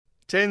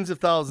Tens of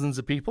thousands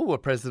of people were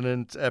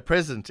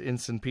present in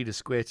St. Peter's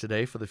Square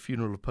today for the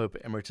funeral of Pope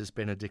Emeritus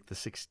Benedict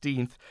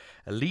XVI,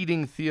 a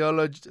leading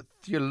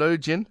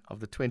theologian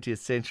of the 20th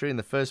century and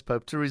the first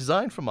pope to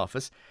resign from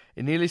office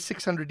in nearly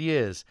 600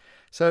 years.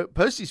 So,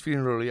 post his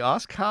funeral, he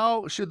asked,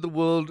 how should the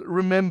world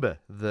remember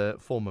the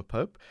former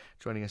pope?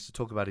 Joining us to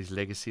talk about his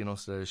legacy and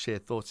also share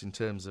thoughts in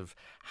terms of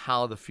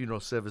how the funeral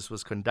service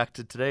was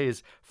conducted today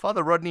is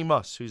Father Rodney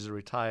Moss, who's a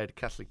retired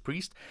Catholic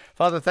priest.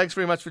 Father, thanks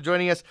very much for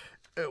joining us.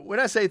 When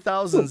I say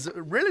thousands,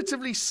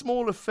 relatively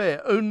small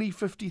affair, only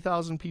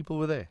 50,000 people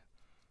were there.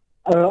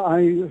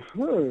 I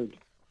heard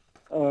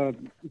that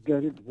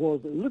it was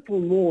a little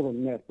more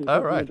than that. Oh,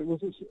 right.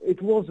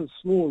 It was a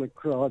smaller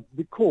crowd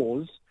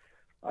because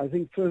I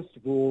think, first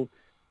of all,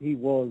 he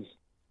was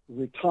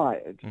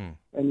retired and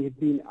he had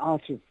been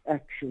out of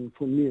action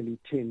for nearly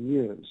 10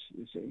 years,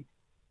 you see.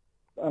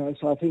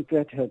 So I think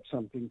that had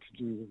something to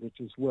do with it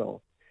as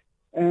well.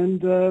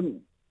 And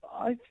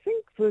I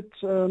think that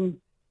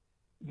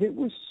there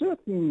were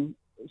certain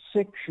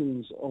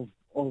sections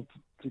of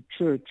the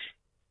church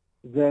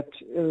that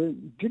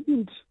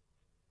didn't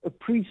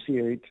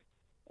appreciate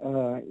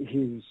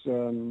his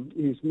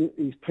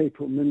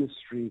papal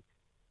ministry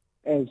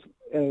as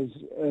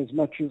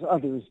much as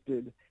others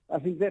did. I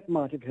think that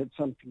might have had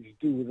something to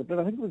do with it, but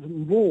I think it was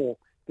more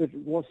that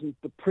it wasn't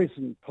the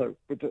present pope,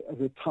 but a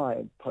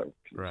retired pope.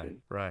 Right.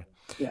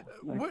 Yeah.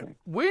 Okay.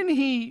 When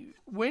he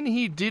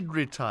did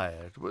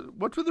retire,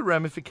 what were the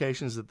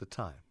ramifications at the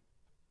time?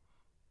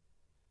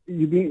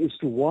 You mean as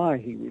to why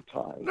he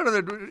retired? No,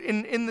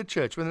 in the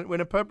church.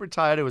 When a pope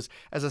retired, it was,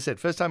 as I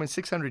said, first time in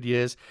 600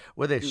 years.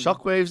 Were there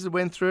shockwaves that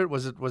went through it?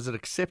 Was it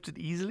accepted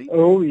easily?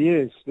 Oh,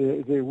 yes.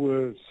 There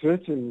were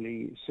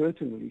certainly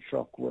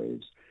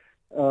shockwaves.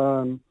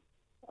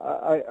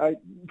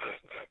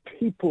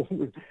 People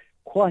were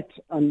quite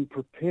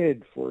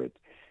unprepared for it.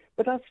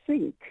 But I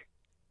think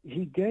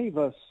he gave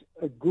us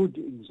a good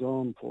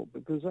example,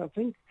 because I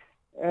think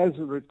as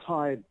a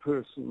retired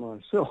person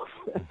myself,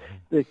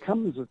 there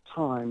comes a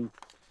time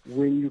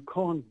when you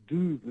can't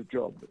do the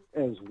job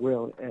as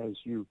well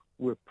as you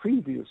were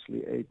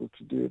previously able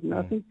to do it. And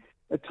I think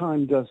a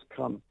time does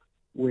come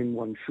when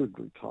one should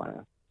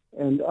retire.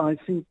 And I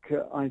think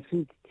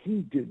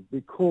he did,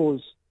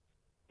 because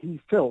he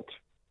felt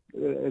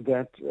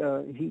that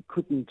he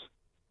couldn't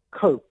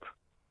cope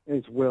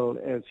as well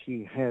as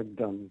he had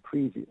done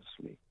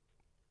previously.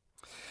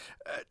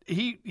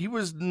 He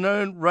was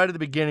known right at the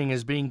beginning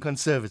as being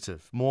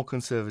conservative, more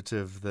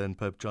conservative than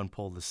Pope John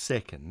Paul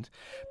II,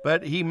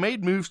 but he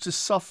made moves to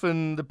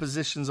soften the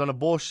positions on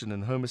abortion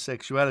and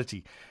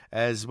homosexuality,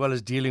 as well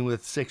as dealing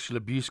with sexual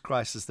abuse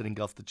crisis that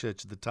engulfed the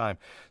church at the time.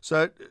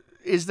 So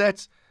is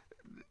that,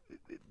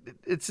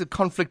 it's a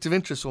conflict of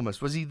interest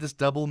almost. Was he this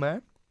double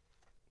man?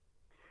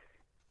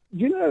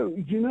 You know,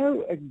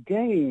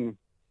 again,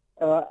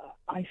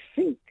 I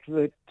think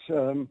that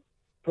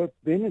Pope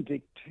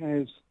Benedict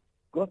has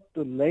got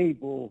the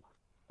label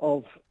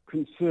of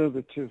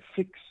conservative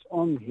fix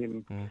on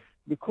him,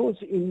 because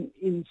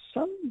in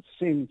some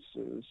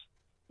senses,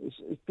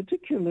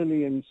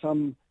 particularly in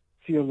some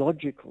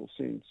theological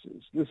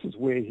senses, this is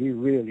where he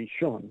really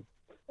shone.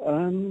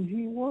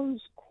 He was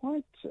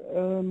quite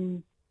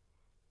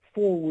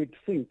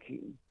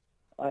forward-thinking.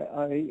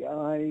 I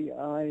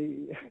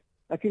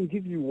can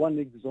give you one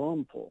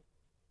example.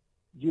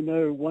 You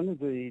know, one of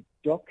the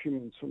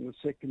documents from the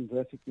Second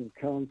Vatican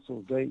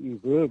Council, Dei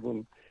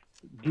Verbum,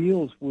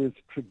 deals with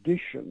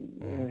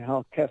tradition,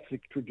 how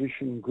Catholic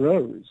tradition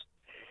grows.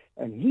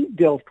 And he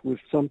dealt with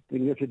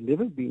something that had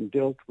never been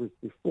dealt with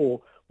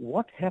before.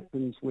 What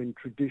happens when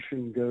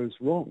tradition goes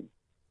wrong?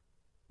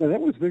 Now,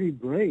 that was very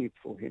brave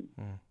for him.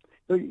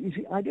 But you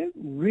see, I don't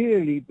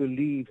really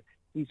believe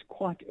he's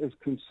quite as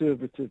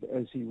conservative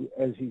as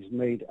he's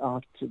made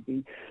out to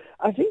be.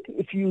 I think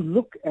if you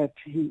look at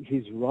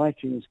his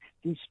writings,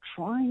 he's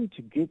trying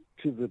to get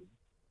to the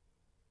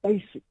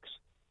basics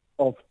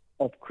of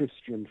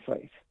Christian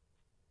faith.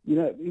 You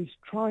know, he's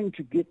trying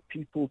to get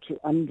people to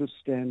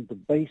understand the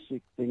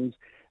basic things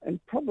and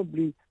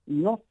probably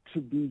not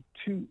to be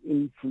too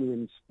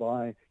influenced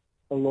by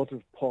a lot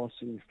of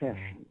passing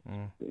fashion.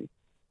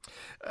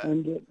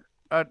 And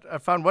I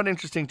found one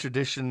interesting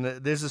tradition.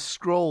 There's a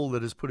scroll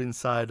that is put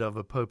inside of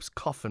a pope's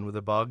coffin with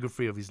a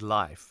biography of his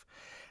life,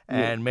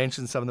 and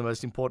mentions some of the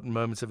most important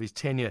moments of his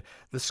tenure.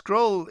 The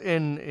scroll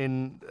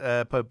in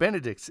Pope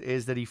Benedict's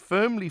is that he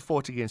firmly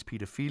fought against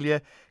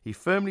pedophilia, he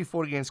firmly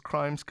fought against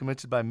crimes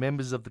committed by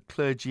members of the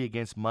clergy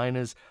against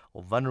minors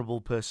or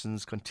vulnerable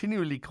persons,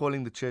 continually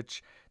calling the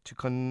church to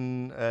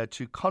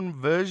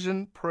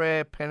conversion,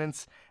 prayer,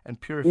 penance, and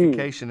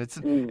purification. It's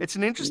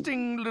an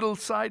interesting little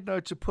side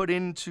note to put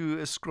into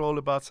a scroll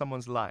about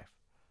someone's life.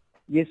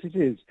 Yes, it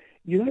is.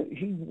 You know,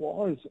 he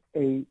was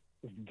a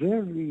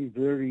very,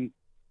 very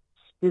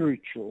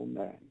spiritual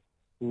man,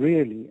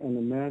 really, and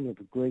a man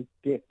of great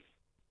depth.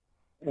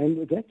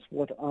 And that's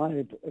what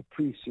I've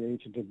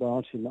appreciated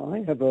about him.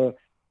 I have a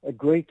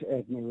great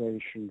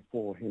admiration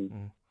for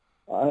him.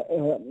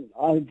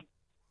 I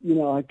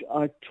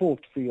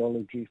taught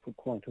theology for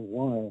quite a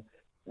while,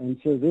 And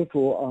so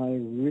therefore I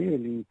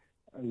really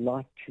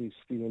liked his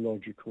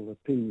theological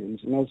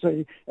opinions. And I'll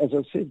say, as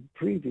I said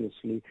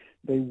previously,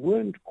 they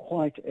weren't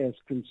quite as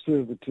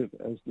conservative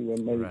as they were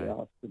made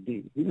out to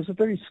be. He was a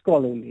very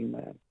scholarly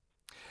man.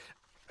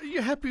 Are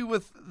you happy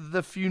with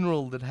the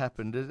funeral that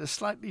happened? A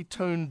slightly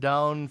toned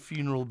down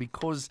funeral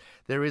because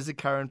there is a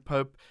current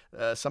pope.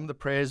 Some of the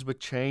prayers were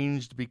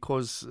changed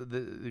because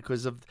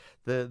of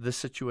the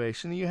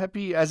situation. Are you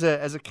happy as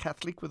a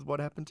Catholic with what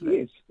happened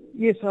today?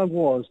 Yes, I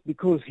was,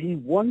 because he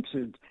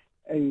wanted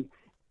a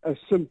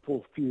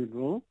simple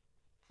funeral,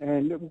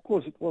 and of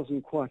course it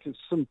wasn't quite as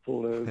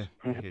simple as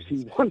perhaps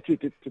he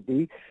wanted it to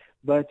be.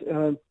 But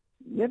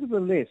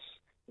nevertheless,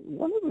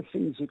 one of the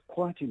things that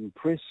quite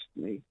impressed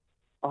me,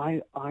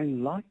 I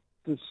liked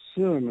the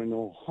sermon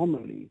or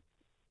homily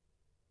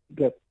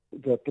that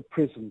the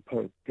present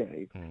Pope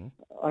gave.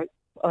 Mm-hmm.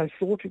 I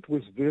thought it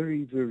was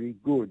very, very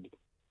good,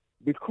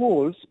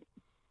 because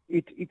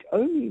it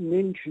only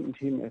mentioned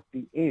him at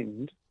the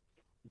end,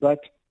 but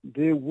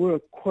there were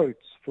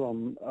quotes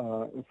from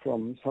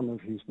some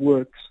of his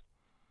works,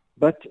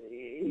 but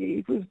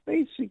it was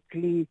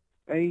basically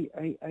a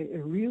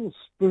real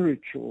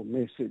spiritual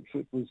message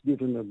that was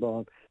given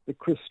about the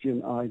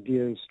Christian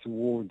ideas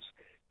towards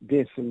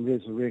death and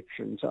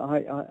resurrection. So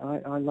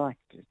I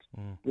liked it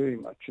very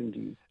much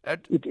indeed.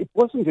 It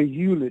wasn't a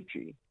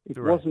eulogy. It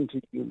wasn't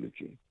a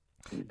eulogy.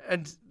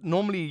 And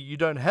normally you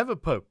don't have a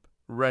pope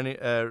running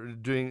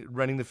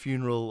the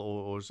funeral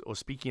or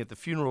speaking at the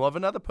funeral of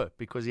another pope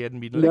because he hadn't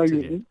been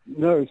elected yet.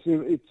 No,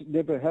 so it's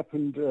never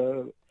happened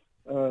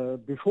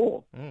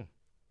before.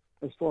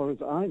 As far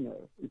as I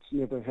know, it's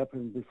never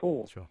happened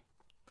before. Sure.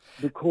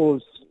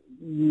 Because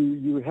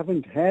you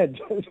haven't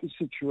had a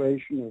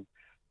situation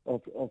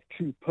of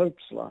two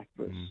popes like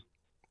this.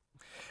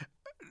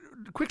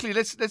 Quickly,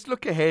 let's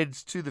look ahead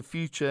to the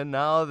future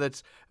now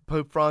that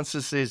Pope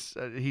Francis is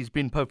he's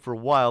been Pope for a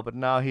while, but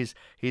now he's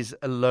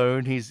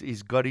alone.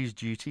 He's got his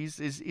duties.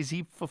 Is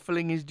he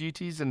fulfilling his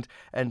duties and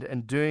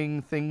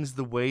doing things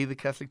the way the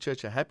Catholic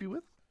Church are happy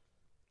with?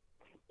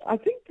 I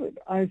think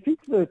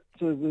that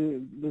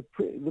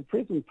the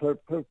present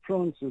Pope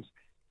Francis,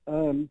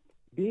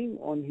 being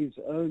on his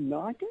own,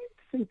 I don't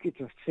think it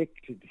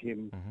affected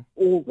him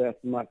all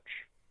that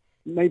much.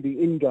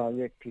 Maybe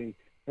indirectly,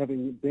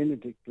 having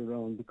Benedict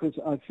around, because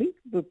I think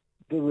that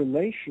the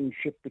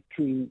relationship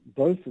between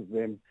both of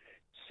them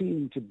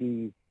seemed to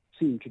be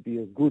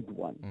a good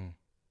one.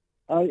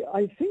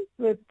 I think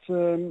that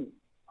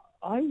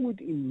I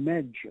would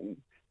imagine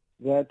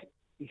that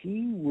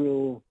he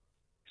will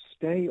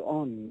stay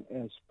on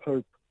as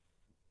Pope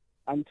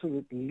until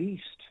at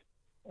least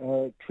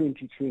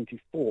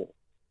 2024,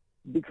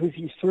 because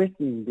he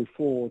threatened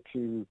before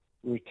to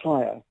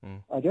retire.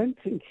 I don't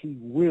think he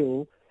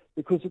will,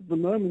 because at the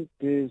moment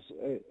there's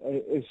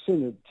a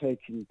synod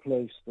taking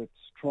place that's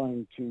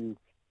trying to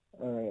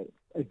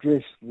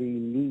address the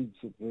needs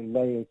of the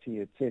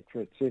laity,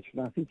 etc., etc.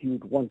 And I think he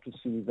would want to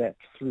see that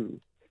through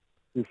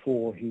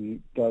before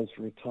he does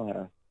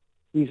retire.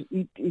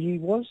 He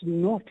was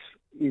not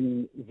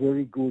in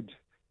very good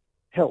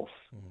health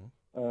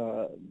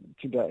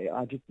today.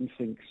 I didn't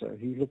think so.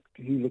 He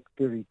looked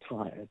very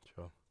tired.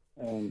 Sure.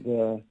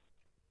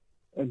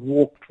 And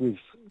walked with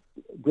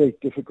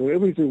great difficulty. He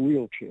was in a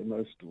wheelchair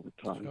most of the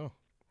time. Sure.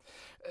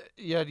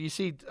 Yeah, you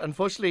see,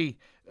 unfortunately,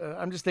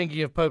 I'm just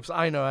thinking of popes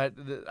I know.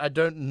 I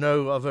don't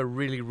know of a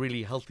really,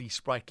 really healthy,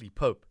 sprightly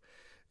pope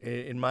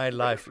in my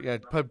life.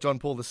 Pope John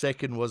Paul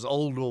II was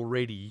old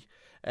already,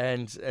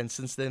 and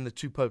since then, the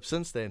two popes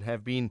since then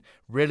have been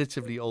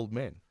relatively old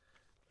men.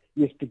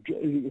 Yes,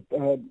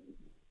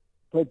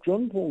 Pope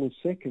John Paul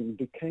II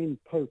became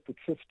Pope at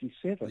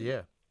 57.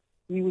 Yeah.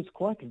 He was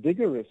quite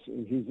vigorous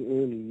in his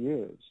early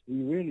years.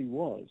 He really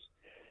was.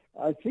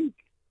 I think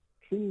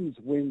things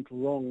went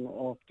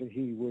wrong after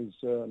he was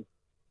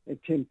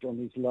attempt on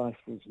his life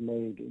was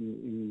made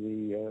in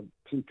the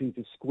St.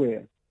 Peter's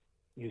Square.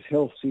 His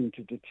health seemed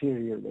to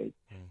deteriorate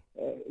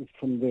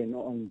from then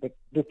on. But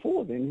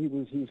before then,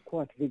 he was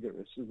quite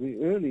vigorous.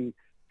 The early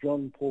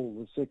John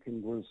Paul II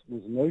was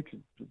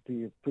noted to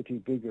be a pretty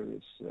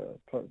vigorous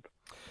pope.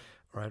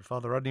 All right,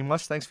 Father Rodney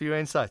Moss, thanks for your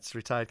insights,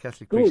 retired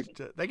Catholic priest.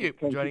 Thank you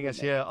for joining us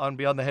here on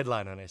Beyond the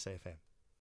Headline on SAFM.